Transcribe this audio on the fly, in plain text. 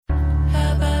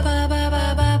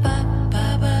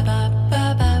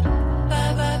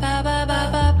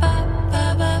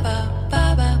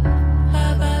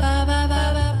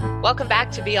Welcome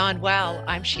back to Beyond Well.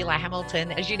 I'm Sheila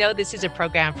Hamilton. As you know, this is a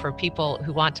program for people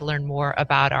who want to learn more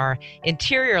about our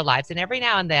interior lives. And every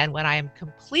now and then, when I am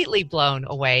completely blown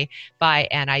away by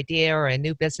an idea or a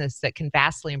new business that can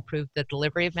vastly improve the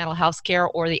delivery of mental health care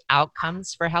or the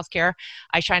outcomes for healthcare,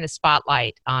 I shine a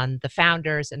spotlight on the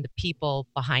founders and the people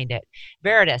behind it.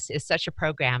 Veritus is such a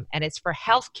program, and it's for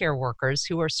healthcare workers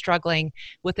who are struggling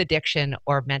with addiction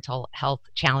or mental health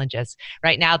challenges.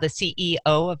 Right now, the CEO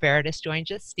of Veritus joins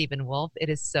us, Stephen Wolf. It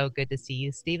is so good to see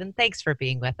you, Stephen. Thanks for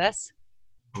being with us.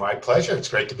 My pleasure. It's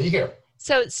great to be here.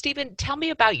 So, Stephen, tell me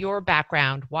about your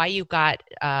background, why you got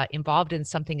involved in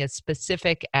something as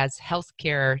specific as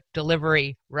healthcare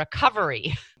delivery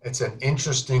recovery. It's an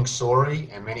interesting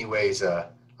story, in many ways a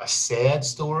sad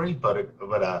story, but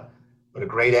a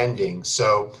great ending.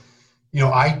 So,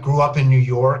 I grew up in New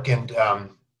York, and I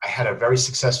had a very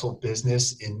successful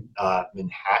business in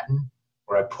Manhattan,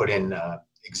 where I put in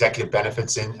executive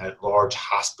benefits in at large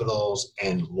hospitals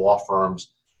and law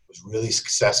firms. Was really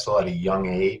successful at a young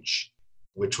age,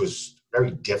 which was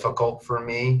very difficult for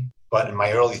me. But in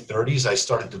my early 30s, I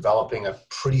started developing a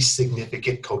pretty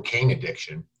significant cocaine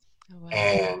addiction. Oh, wow.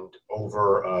 And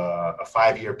over a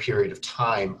 5-year period of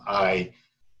time, I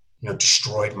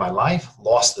destroyed my life,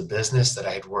 lost the business that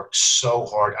I had worked so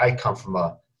hard. I come from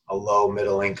a low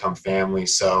middle income family,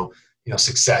 so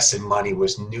success and money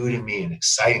was new to me and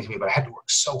exciting to me, but I had to work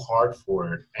so hard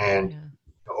for it. And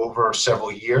over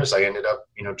several years, I ended up,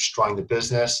 destroying the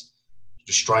business,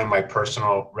 destroying my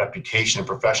personal reputation and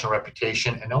professional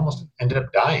reputation, and almost ended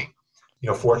up dying.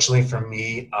 Fortunately for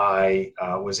me, I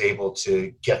was able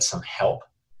to get some help.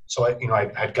 So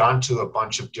I'd gone to a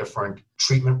bunch of different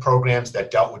treatment programs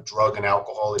that dealt with drug and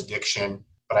alcohol addiction,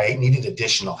 but I needed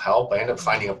additional help. I ended up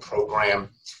finding a program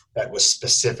that was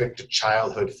specific to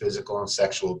childhood physical and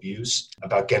sexual abuse,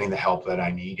 about getting the help that I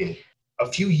needed. A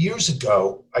few years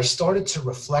ago, I started to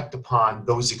reflect upon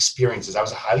those experiences. I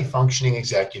was a highly functioning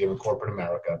executive in corporate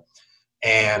America,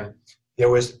 and there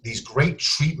was these great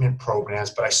treatment programs,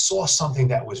 but I saw something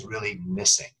that was really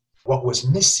missing. What was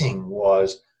missing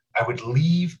was I would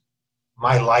leave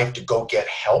my life to go get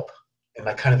help in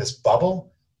like kind of this bubble,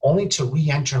 only to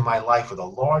re-enter my life with a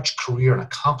large career and a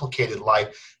complicated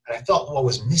life. And I felt what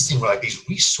was missing were like these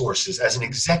resources as an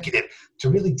executive to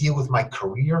really deal with my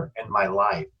career and my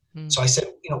life. So I said,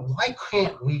 why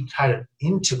can't we try to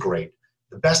integrate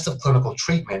the best of clinical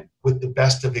treatment with the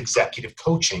best of executive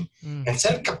coaching? And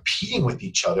instead of competing with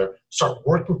each other, start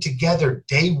working together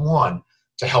day one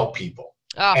to help people.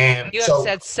 Oh, you have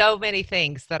said so many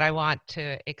things that I want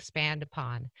to expand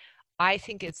upon. I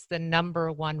think it's the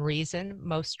number one reason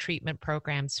most treatment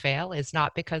programs fail is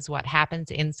not because what happens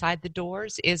inside the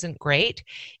doors isn't great.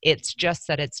 It's just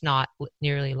that it's not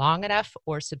nearly long enough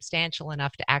or substantial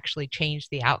enough to actually change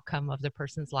the outcome of the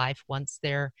person's life once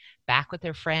they're back with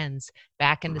their friends,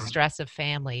 back in the stress of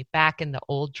family, back in the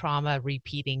old trauma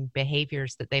repeating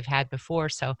behaviors that they've had before.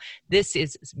 So this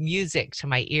is music to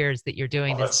my ears that you're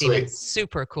doing this, Stephen.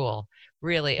 Super cool.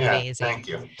 Really amazing. Thank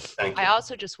you. I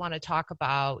also just want to talk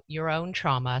about your own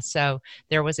trauma. So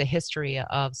there was a history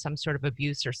of some sort of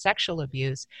abuse or sexual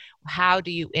abuse. How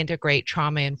do you integrate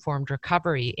trauma-informed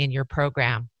recovery in your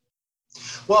program?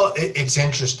 Well, it's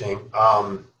interesting.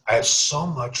 I have so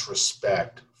much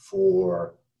respect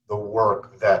for the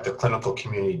work that the clinical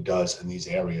community does in these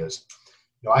areas.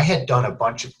 I had done a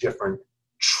bunch of different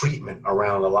treatment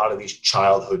around a lot of these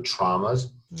childhood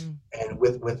traumas, and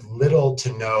with little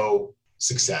to no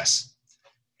success.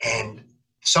 And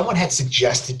someone had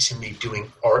suggested to me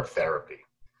doing art therapy.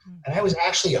 And I was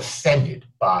actually offended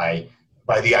by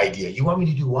the idea. You want me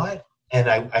to do what? And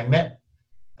I met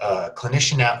a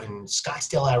clinician out in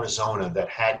Scottsdale, Arizona, that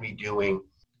had me doing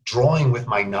drawing with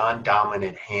my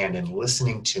non-dominant hand and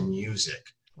listening to music.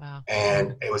 Wow.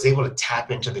 And I was able to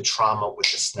tap into the trauma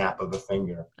with the snap of a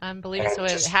finger. Unbelievable. So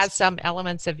it has some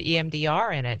elements of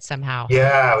EMDR in it somehow.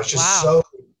 Yeah, it was just so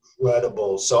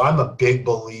incredible. So I'm a big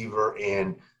believer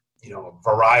in, a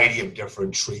variety of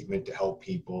different treatment to help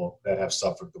people that have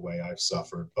suffered the way I've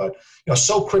suffered. But,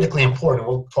 so critically important,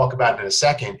 we'll talk about it in a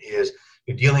second, is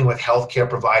you're dealing with healthcare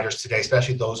providers today,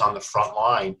 especially those on the front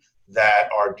line that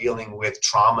are dealing with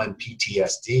trauma and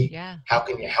PTSD. Yeah. How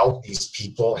can you help these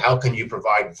people? How can you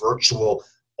provide virtual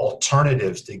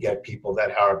alternatives to get people that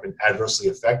have been adversely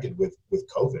affected with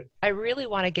COVID? I really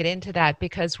want to get into that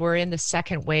because we're in the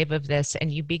second wave of this,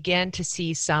 and you begin to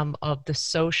see some of the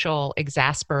social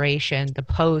exasperation, the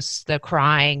posts, the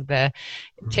crying, the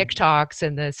TikToks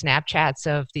and the Snapchats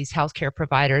of these healthcare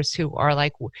providers who are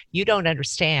like, you don't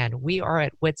understand. We are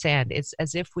at wit's end. It's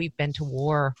as if we've been to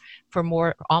war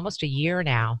for almost a year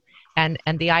now. And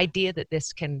the idea that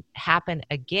this can happen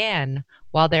again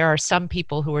while there are some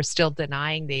people who are still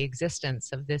denying the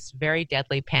existence of this very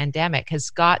deadly pandemic has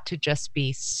got to just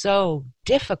be so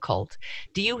difficult.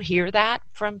 Do you hear that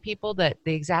from people, that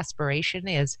the exasperation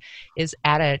is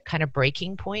at a kind of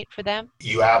breaking point for them?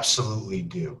 You absolutely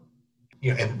do.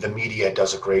 And the media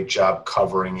does a great job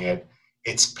covering it.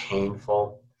 It's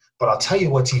painful. But I'll tell you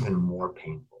what's even more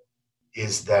painful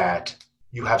is that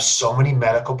you have so many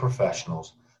medical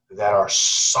professionals that are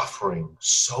suffering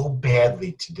so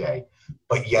badly today,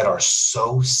 but yet are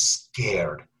so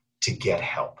scared to get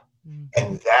help. Mm.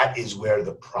 And that is where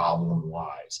the problem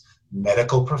lies.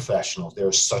 Medical professionals,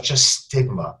 there's such a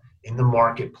stigma in the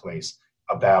marketplace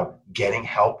about getting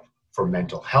help for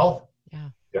mental health. Yeah.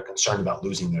 They're concerned about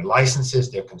losing their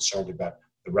licenses. They're concerned about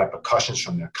the repercussions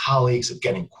from their colleagues of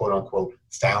getting, quote unquote,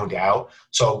 found out.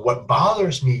 So what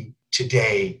bothers me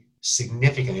today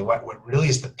significantly, what really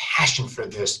is the passion for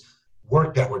this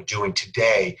work that we're doing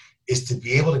today, is to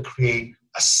be able to create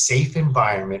a safe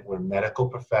environment where medical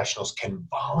professionals can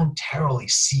voluntarily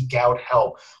seek out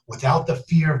help without the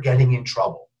fear of getting in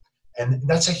trouble. And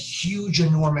that's a huge,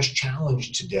 enormous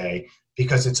challenge today,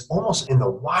 because it's almost in the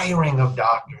wiring of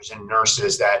doctors and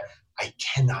nurses that I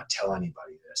cannot tell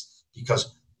anybody this,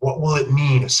 because what will it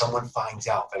mean if someone finds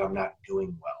out that I'm not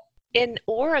doing well? In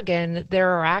Oregon,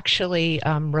 there are actually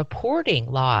reporting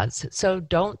laws. So,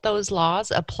 don't those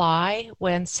laws apply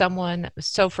when someone,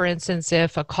 so for instance,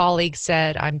 if a colleague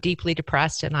said, I'm deeply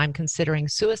depressed and I'm considering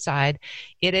suicide,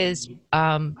 it is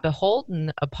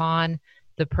beholden upon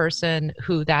the person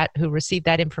who received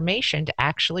that information to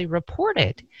actually report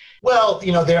it. Well,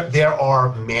 there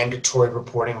are mandatory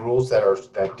reporting rules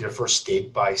that differ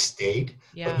state by state,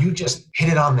 but Yeah. you just hit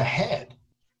it on the head.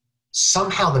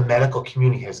 Somehow the medical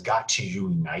community has got to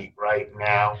unite right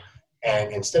now.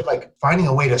 And instead of like finding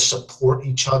a way to support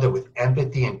each other with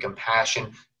empathy and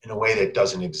compassion in a way that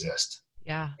doesn't exist,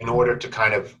 Yeah. in order to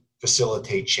kind of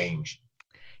facilitate change.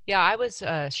 Yeah, I was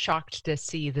shocked to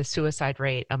see the suicide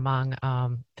rate among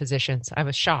physicians. I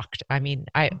was shocked. I mean,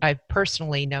 I've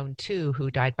personally known two who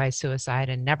died by suicide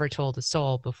and never told a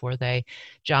soul before they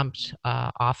jumped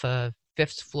off a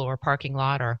fifth floor parking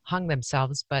lot or hung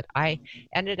themselves. But I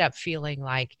ended up feeling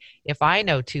like, if I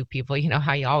know two people, you know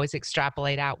how you always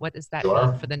extrapolate out, what does that mean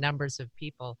Sure. for the numbers of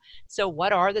people? So,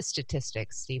 what are the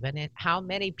statistics, Stephen? And how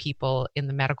many people in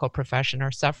the medical profession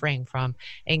are suffering from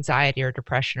anxiety or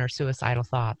depression or suicidal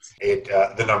thoughts?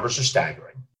 The numbers are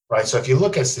staggering, right? So if you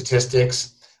look at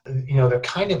statistics, they're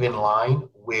kind of in line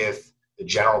with the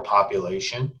general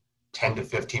population. 10 to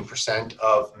 15%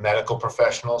 of medical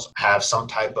professionals have some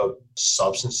type of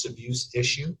substance abuse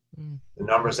issue. Mm. The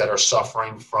numbers that are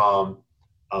suffering from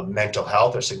mental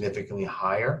health are significantly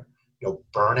higher.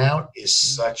 Burnout is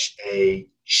such a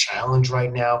challenge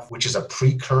right now, which is a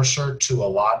precursor to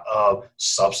a lot of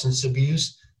substance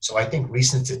abuse. So I think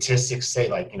recent statistics say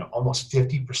almost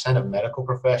 50% of medical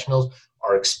professionals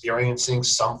are experiencing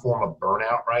some form of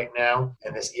burnout right now.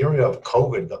 And this area of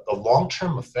COVID, the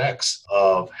long-term effects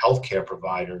of healthcare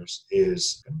providers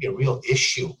is going to be a real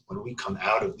issue when we come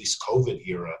out of this COVID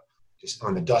era, just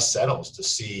when the dust settles, to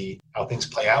see how things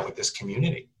play out with this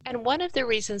community. And one of the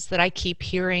reasons that I keep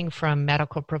hearing from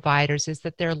medical providers is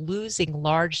that they're losing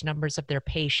large numbers of their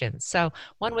patients. So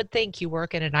one would think, you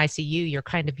work in an ICU, you're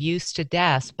kind of used to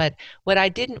death. But what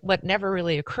never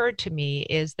really occurred to me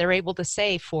is they're able to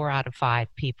say 4 out of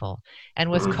 5 people. And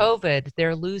with Mhm. COVID,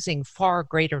 they're losing far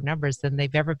greater numbers than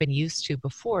they've ever been used to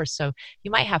before. So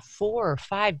you might have 4 or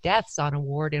 5 deaths on a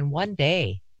ward in one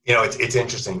day. It's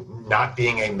interesting, not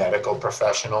being a medical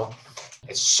professional.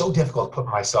 It's so difficult to put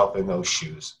myself in those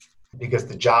shoes because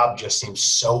the job just seems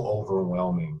so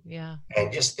overwhelming. Yeah.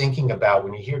 And just thinking about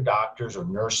when you hear doctors or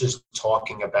nurses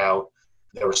talking about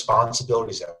their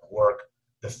responsibilities at work,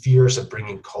 the fears of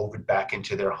bringing COVID back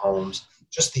into their homes,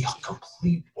 just the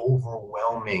complete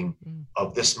overwhelming Mm.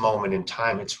 of this moment in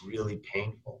time, it's really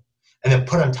painful. And then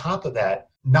put on top of that,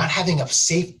 not having a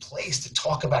safe place to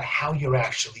talk about how you're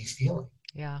actually feeling.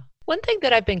 Yeah. One thing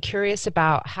that I've been curious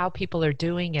about how people are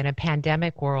doing in a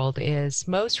pandemic world is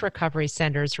most recovery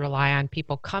centers rely on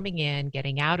people coming in,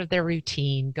 getting out of their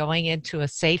routine, going into a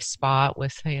safe spot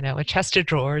with, a chest of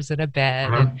drawers and a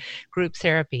bed and Mhm. group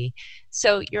therapy.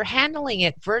 So you're handling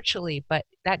it virtually, but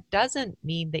that doesn't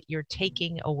mean that you're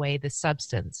taking away the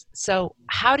substance. So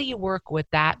how do you work with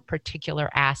that particular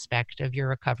aspect of your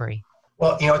recovery?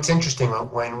 Well, it's interesting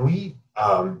when we,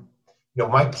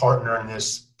 my partner in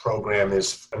this program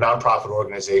is a nonprofit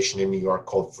organization in New York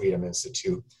called Freedom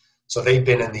Institute. So they've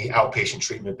been in the outpatient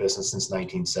treatment business since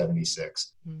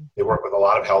 1976. Mm. They work with a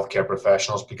lot of healthcare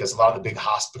professionals because a lot of the big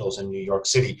hospitals in New York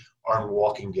City are in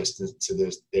walking distance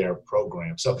to their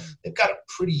program. So they've got a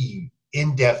pretty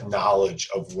in-depth knowledge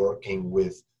of working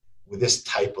with this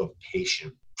type of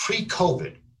patient.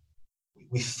 Pre-COVID,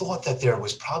 we thought that there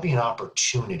was probably an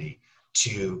opportunity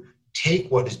to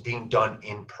take what is being done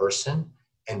in person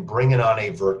and bring it on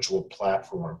a virtual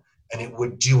platform. And it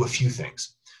would do a few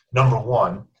things. Number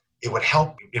one, it would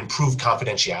help improve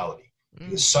confidentiality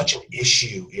because such an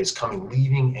issue is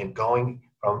leaving and going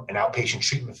from an outpatient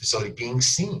treatment facility being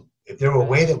seen. If there were a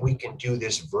way that we can do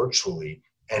this virtually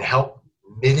and help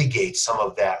mitigate some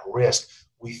of that risk,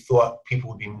 we thought people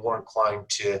would be more inclined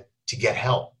to get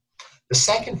help. The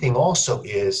second thing also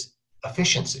is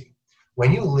efficiency.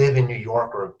 When you live in New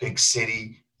York or a big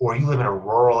city, or you live in a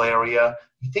rural area,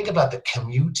 you think about the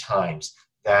commute times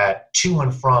that to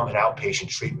and from an outpatient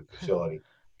treatment facility.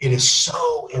 It is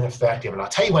so ineffective. And I'll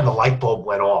tell you when the light bulb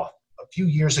went off. A few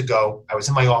years ago, I was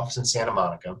in my office in Santa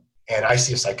Monica, and I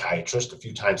see a psychiatrist a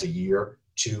few times a year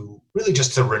to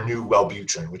renew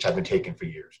Wellbutrin, which I've been taking for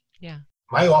years. Yeah.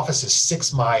 My office is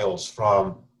 6 miles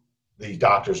from the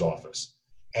doctor's office.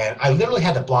 And I literally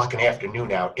had to block an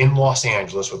afternoon out in Los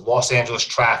Angeles with Los Angeles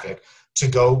traffic to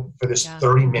go for this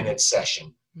 30-minute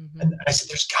session. Mm-hmm. And I said,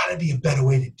 there's got to be a better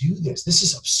way to do this. This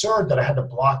is absurd that I had to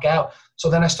block out. So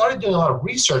then I started doing a lot of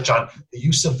research on the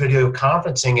use of video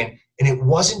conferencing, and it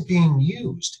wasn't being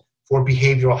used for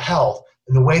behavioral health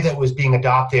in the way that was being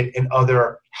adopted in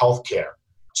other healthcare.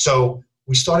 So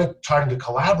we started trying to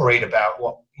collaborate about,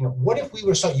 well, what if we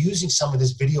were start using some of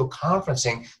this video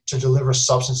conferencing to deliver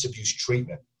substance abuse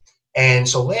treatment? And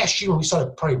so last year when we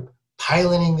started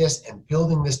piloting this and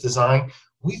building this design,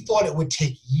 we thought it would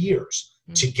take years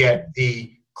to get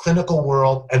the clinical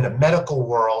world and the medical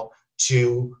world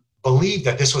to believe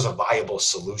that this was a viable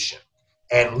solution.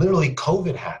 And literally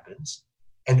COVID happens,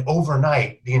 and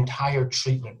overnight, the entire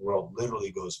treatment world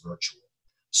literally goes virtual.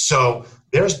 So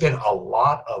there's been a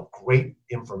lot of great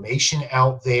information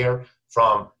out there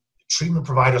from treatment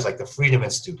providers like the Freedom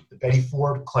Institute. The Betty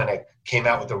Ford Clinic came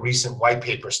out with a recent white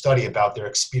paper study about their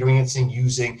experiencing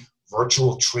using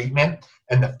virtual treatment.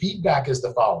 And the feedback is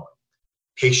the following.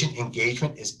 Patient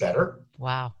engagement is better.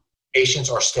 Wow. Patients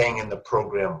are staying in the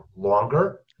program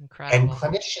longer. Incredible. And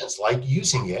clinicians like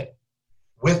using it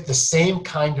with the same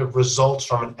kind of results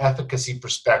from an efficacy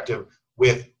perspective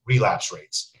with relapse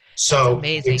rates. So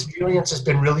the experience has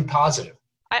been really positive.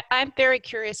 I'm very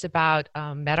curious about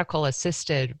medical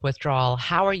assisted withdrawal.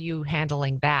 How are you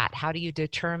handling that? How do you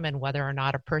determine whether or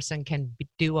not a person can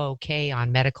do okay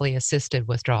on medically assisted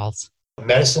withdrawals?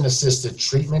 Medicine-assisted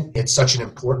treatment, it's such an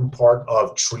important part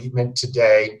of treatment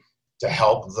today to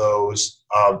help those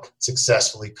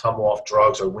successfully come off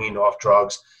drugs or wean off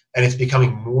drugs. And it's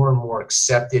becoming more and more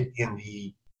accepted in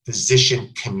the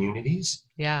physician communities.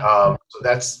 Yeah. So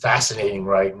that's fascinating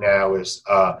right now is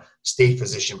state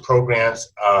physician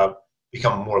programs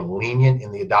become more lenient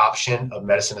in the adoption of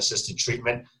medicine-assisted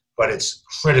treatment, but it's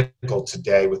critical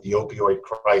today with the opioid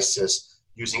crisis,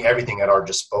 using everything at our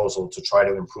disposal to try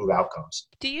to improve outcomes.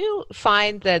 Do you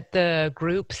find that the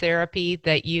group therapy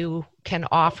that you can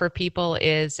offer people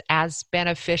is as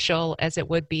beneficial as it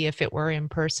would be if it were in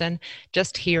person?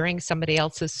 Just hearing somebody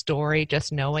else's story,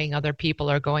 just knowing other people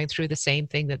are going through the same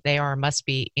thing that they are must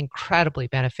be incredibly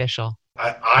beneficial.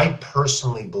 I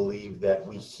personally believe that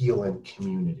we heal in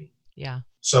community. Yeah.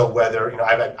 So whether,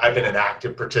 I've been an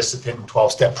active participant in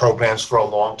 12-step programs for a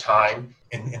long time,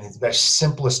 and in the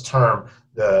simplest term,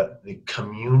 the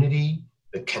community,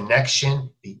 the connection,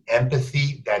 the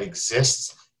empathy that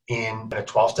exists in a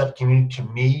 12-step community to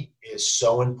me is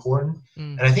so important.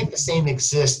 And I think the same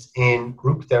exists in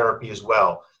group therapy as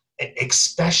well,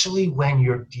 especially when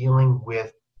you're dealing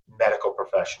with medical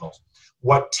professionals.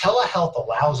 What telehealth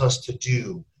allows us to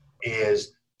do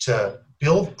is to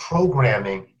build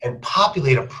programming and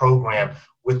populate a program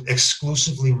with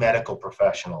exclusively medical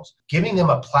professionals, giving them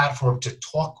a platform to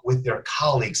talk with their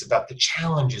colleagues about the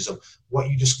challenges of what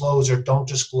you disclose or don't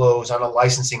disclose on a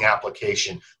licensing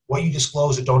application, what you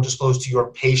disclose or don't disclose to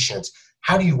your patients.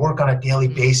 How do you work on a daily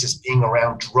basis being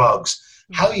around drugs?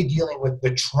 How are you dealing with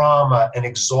the trauma and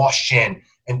exhaustion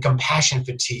and compassion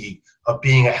fatigue of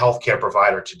being a healthcare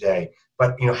provider today?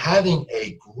 But having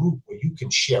a group where you can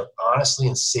share honestly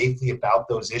and safely about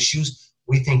those issues,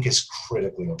 we think is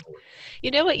critically important.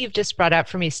 You know what you've just brought up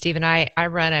for me, Stephen? I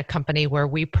run a company where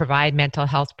we provide mental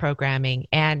health programming,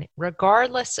 and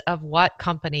regardless of what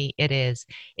company it is,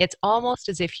 it's almost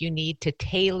as if you need to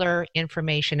tailor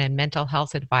information and mental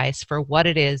health advice for what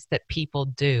it is that people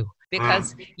do,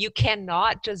 because you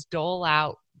cannot just dole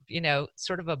out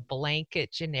sort of a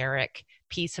blanket generic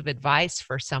piece of advice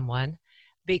for someone,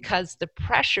 because the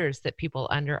pressures that people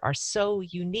under are so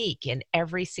unique in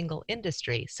every single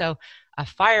industry. So a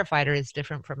firefighter is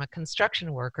different from a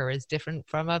construction worker, is different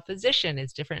from a physician,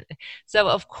 is different. So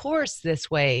of course,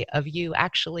 this way of you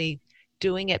actually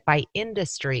doing it by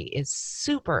industry is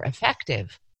super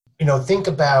effective. Think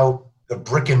about the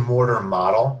brick and mortar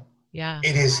model. Yeah.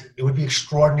 It would be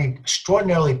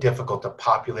extraordinarily difficult to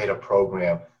populate a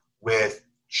program with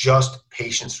just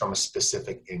patients from a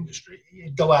specific industry.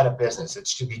 You'd go out of business. It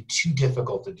should be too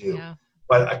difficult to do. Yeah.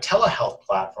 But a telehealth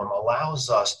platform allows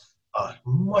us a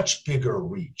much bigger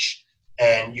reach.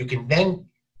 And you can then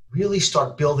really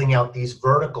start building out these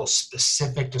verticals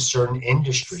specific to certain So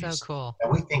industries cool. that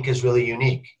we think is really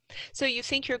unique. So you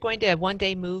think you're going to one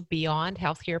day move beyond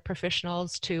healthcare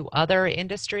professionals to other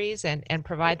industries and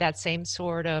provide that same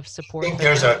sort of I support think for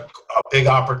there's them? a big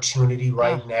opportunity Oh,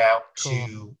 right now cool.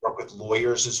 to work with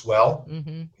lawyers as well.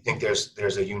 Mm-hmm. I think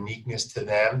there's a uniqueness to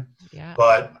them, Yeah.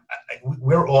 but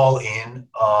we're all in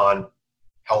on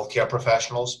healthcare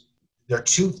professionals. There are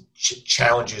two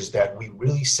challenges that we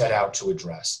really set out to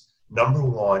address. Number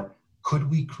one, could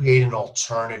we create an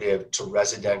alternative to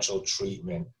residential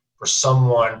treatment for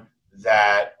someone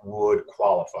that would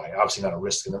qualify? Obviously not a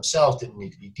risk in themselves, didn't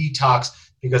need to be detoxed,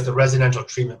 because the residential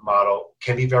treatment model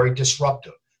can be very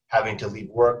disruptive, having to leave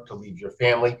work, to leave your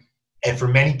family. And for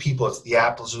many people, it's the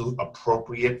absolute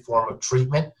appropriate form of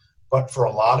treatment. But for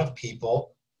a lot of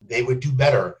people, they would do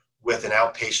better with an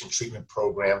outpatient treatment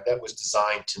program that was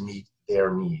designed to meet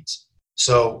their needs.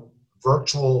 So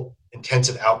virtual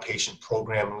intensive outpatient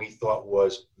program we thought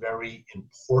was very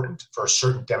important for a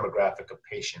certain demographic of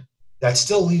patient. That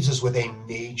still leaves us with a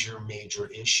major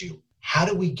issue. How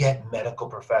do we get medical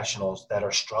professionals that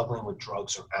are struggling with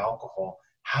drugs or alcohol?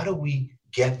 How do we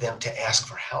get them to ask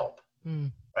for help?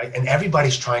 Mm. Right? And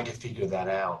everybody's trying to figure that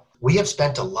out. We have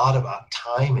spent a lot of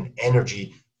time and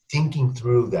energy thinking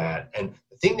through that. And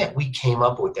the thing that we came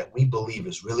up with that we believe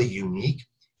is really unique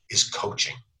is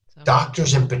coaching. So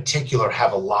Doctors in particular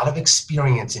have a lot of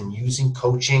experience in using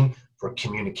coaching for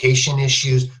communication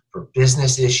issues, for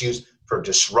business issues, for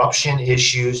disruption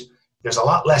issues. There's a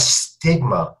lot less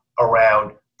stigma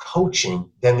around coaching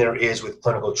than there is with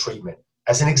clinical treatment.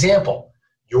 As an example,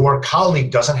 your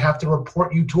colleague doesn't have to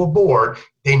report you to a board.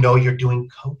 They know you're doing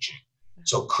coaching.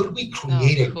 So could we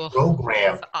create a cool.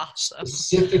 program That's awesome.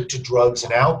 specific to drugs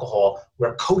and alcohol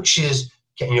where coaches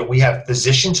can, we have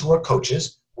physicians who are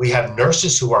coaches, we have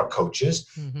nurses who are coaches,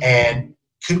 Mm-hmm. and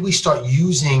could we start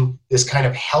using this kind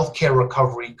of healthcare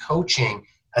recovery coaching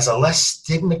as a less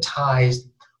stigmatized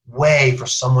way for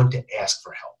someone to ask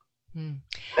for help? Mm.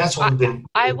 That's what we've been.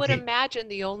 I would imagine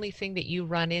the only thing that you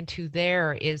run into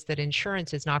there is that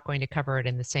insurance is not going to cover it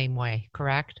in the same way,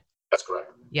 correct? That's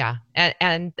correct. Yeah.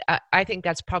 And I think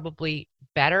that's probably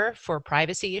better for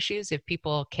privacy issues if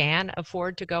people can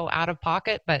afford to go out of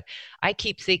pocket. But I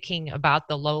keep thinking about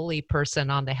the lowly person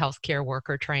on the healthcare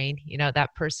worker train,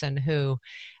 that person who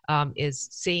is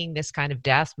seeing this kind of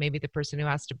death, maybe the person who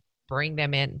has to bring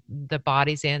them in, the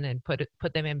bodies in and put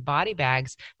them in body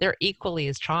bags, they're equally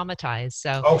as traumatized.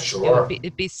 So Oh, sure.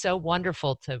 it'd be so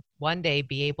wonderful to one day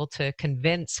be able to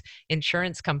convince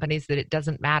insurance companies that it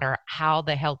doesn't matter how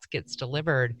the health gets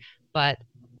delivered, but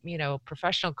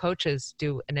professional coaches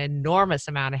do an enormous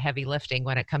amount of heavy lifting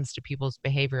when it comes to people's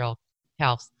behavioral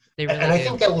health. They really And I do.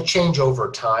 think that will change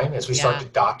over time as we start to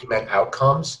document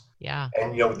outcomes. Yeah.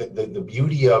 And the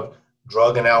beauty of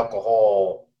drug and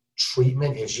alcohol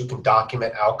treatment is you can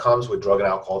document outcomes with drug and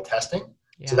alcohol testing.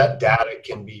 Yeah. So that data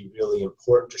can be really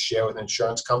important to share with an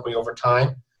insurance company over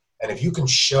time. And if you can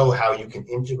show how you can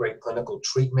integrate clinical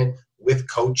treatment with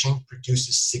coaching,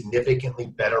 produces significantly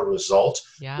better results,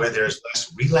 where there's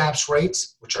less relapse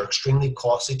rates, which are extremely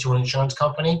costly to an insurance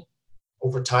company,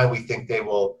 over time we think they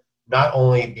will not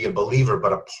only be a believer,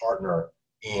 but a partner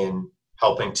in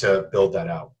helping to build that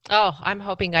out. Oh, I'm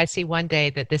hoping I see one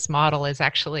day that this model is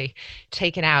actually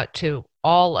taken out to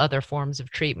all other forms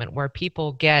of treatment where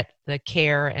people get the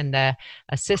care and the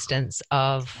assistance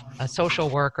of a social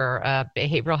worker, a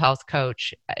behavioral health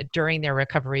coach during their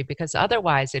recovery, because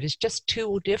otherwise it is just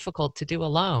too difficult to do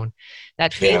alone.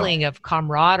 That feeling of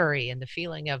camaraderie and the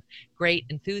feeling of great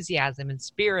enthusiasm and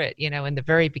spirit, in the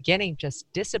very beginning just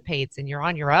dissipates and you're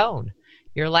on your own.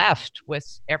 You're left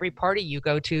with every party you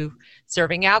go to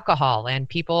serving alcohol and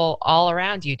people all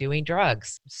around you doing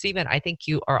drugs. Stephen, I think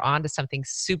you are onto something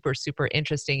super, super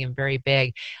interesting and very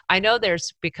big. I know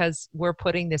because we're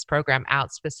putting this program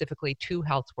out specifically to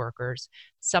health workers,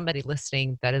 somebody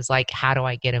listening that is like, how do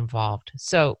I get involved?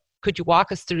 So could you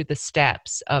walk us through the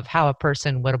steps of how a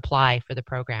person would apply for the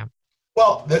program?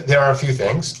 Well, there are a few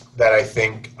things that I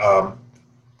think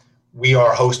we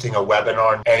are hosting a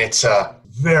webinar, and it's a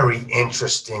very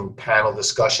interesting panel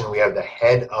discussion. We have the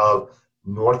head of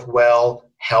Northwell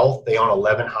Health. They own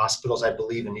 11 hospitals, I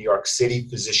believe, in New York City,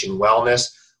 Physician Wellness.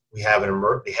 We have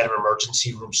the head of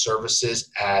emergency room services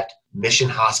at Mission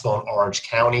Hospital in Orange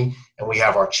County, and we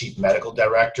have our chief medical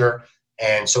director.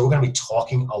 And so we're going to be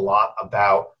talking a lot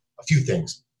about a few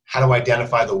things. How to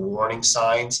identify the warning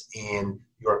signs in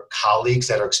your colleagues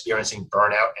that are experiencing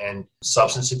burnout and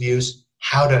substance abuse,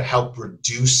 how to help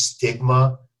reduce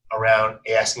stigma around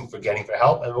asking for getting for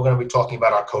help. And we're going to be talking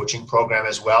about our coaching program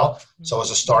as well. So as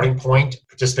a starting point,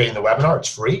 participate in the webinar. It's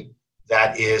free.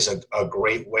 That is a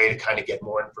great way to kind of get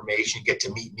more information, get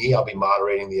to meet me. I'll be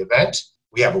moderating the event.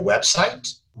 We have a website,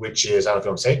 which is, I don't know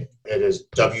if I'm saying, it is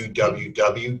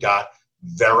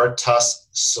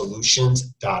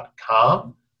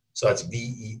www.veritussolutions.com. So that's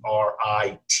VERITUS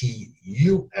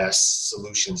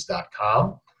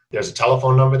solutions.com. There's a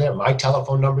telephone number there. My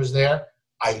telephone number is there.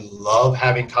 I love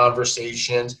having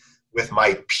conversations with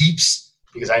my peeps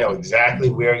because I know exactly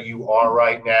where you are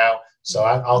right now. So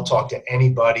I'll talk to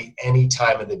anybody, any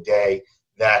time of the day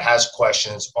that has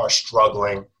questions or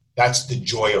struggling. That's the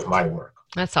joy of my work.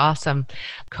 That's awesome.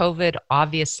 COVID,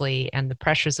 obviously, and the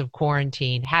pressures of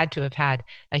quarantine had to have had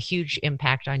a huge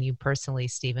impact on you personally,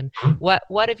 Stephen.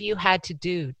 What have you had to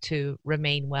do to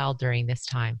remain well during this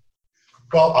time?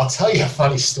 Well, I'll tell you a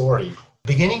funny story.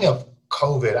 Beginning of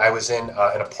COVID, I was in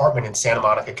an apartment in Santa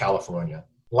Monica, California.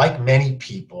 Like many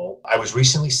people, I was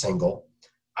recently single.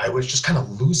 I was just kind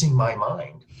of losing my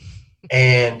mind.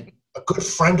 And a good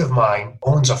friend of mine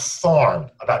owns a farm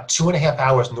about 2.5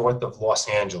 hours north of Los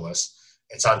Angeles.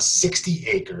 It's on 60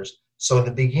 acres. So in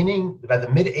the beginning, by the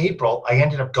mid-April, I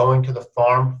ended up going to the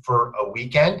farm for a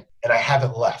weekend, and I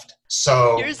haven't left.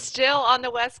 So you're still on the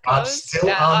West Coast? I'm still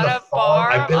on the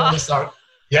farm. I've been on this.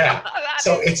 Yeah.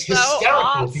 So it's hysterical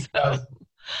awesome. Because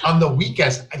on the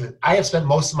weekends, I have spent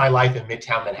most of my life in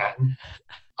Midtown Manhattan.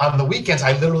 On the weekends,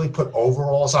 I literally put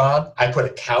overalls on. I put a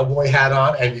cowboy hat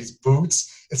on and these boots.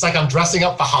 It's like I'm dressing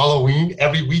up for Halloween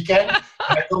every weekend.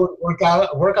 And I go work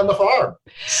on the farm.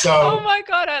 So, oh my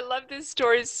God, I love this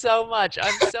story so much.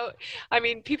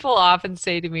 People often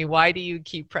say to me, why do you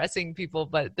keep pressing people?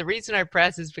 But the reason I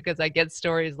press is because I get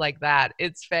stories like that.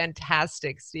 It's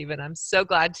fantastic, Stephen. I'm so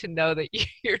glad to know that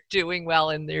you're doing well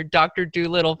in your Dr.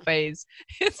 Dolittle phase.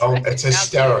 It's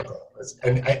hysterical.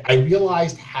 And I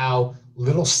realized how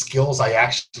little skills I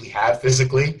actually have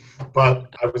physically,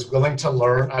 but I was willing to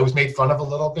learn. I was made fun of a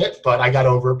little bit, but I got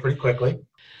over it pretty quickly.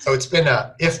 So it's been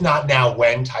a if not now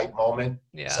when type moment.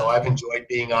 Yeah. So I've enjoyed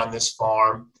being on this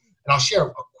farm. And I'll share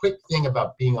a quick thing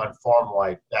about being on farm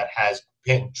life that has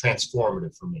been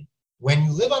transformative for me. When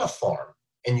you live on a farm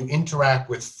and you interact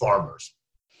with farmers,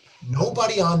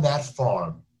 nobody on that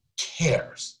farm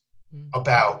cares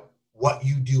about what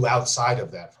you do outside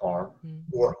of that farm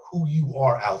or who you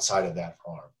are outside of that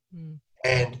farm.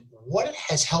 And what it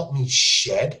has helped me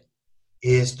shed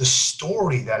is the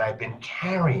story that I've been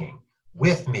carrying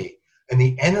with me and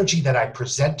the energy that I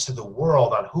present to the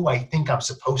world on who I think I'm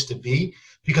supposed to be.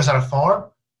 Because on a farm,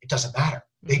 it doesn't matter.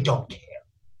 They don't care.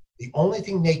 The only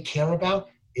thing they care about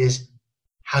is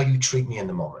how you treat me in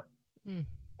the moment.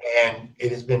 And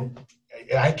it has been,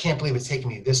 I can't believe it's taken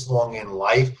me this long in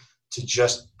life to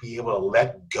just be able to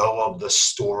let go of the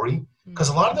story. Because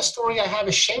a lot of the story I have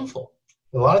is shameful.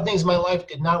 A lot of things in my life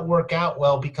did not work out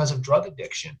well because of drug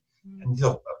addiction. And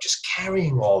just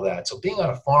carrying all that. So being on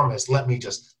a farm has let me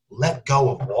just let go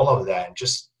of all of that. And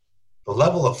just the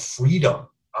level of freedom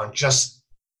on just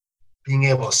being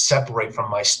able to separate from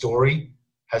my story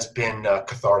has been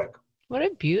cathartic. What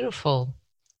a beautiful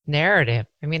narrative.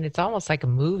 I mean, it's almost like a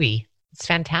movie. It's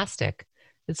fantastic.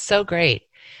 It's so great.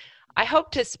 I hope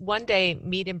to one day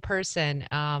meet in person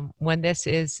when this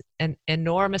is an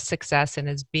enormous success and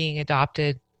is being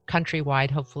adopted countrywide,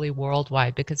 hopefully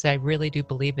worldwide, because I really do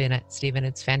believe in it, Stephen.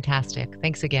 It's fantastic.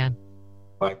 Thanks again.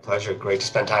 My pleasure. Great to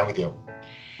spend time with you.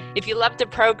 If you love the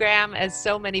program, as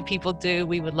so many people do,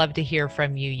 we would love to hear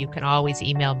from you. You can always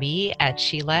email me at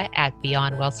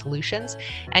Sheila@Beyond Solutions,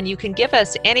 and you can give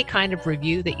us any kind of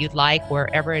review that you'd like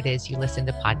wherever it is you listen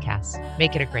to podcasts.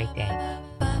 Make it a great day.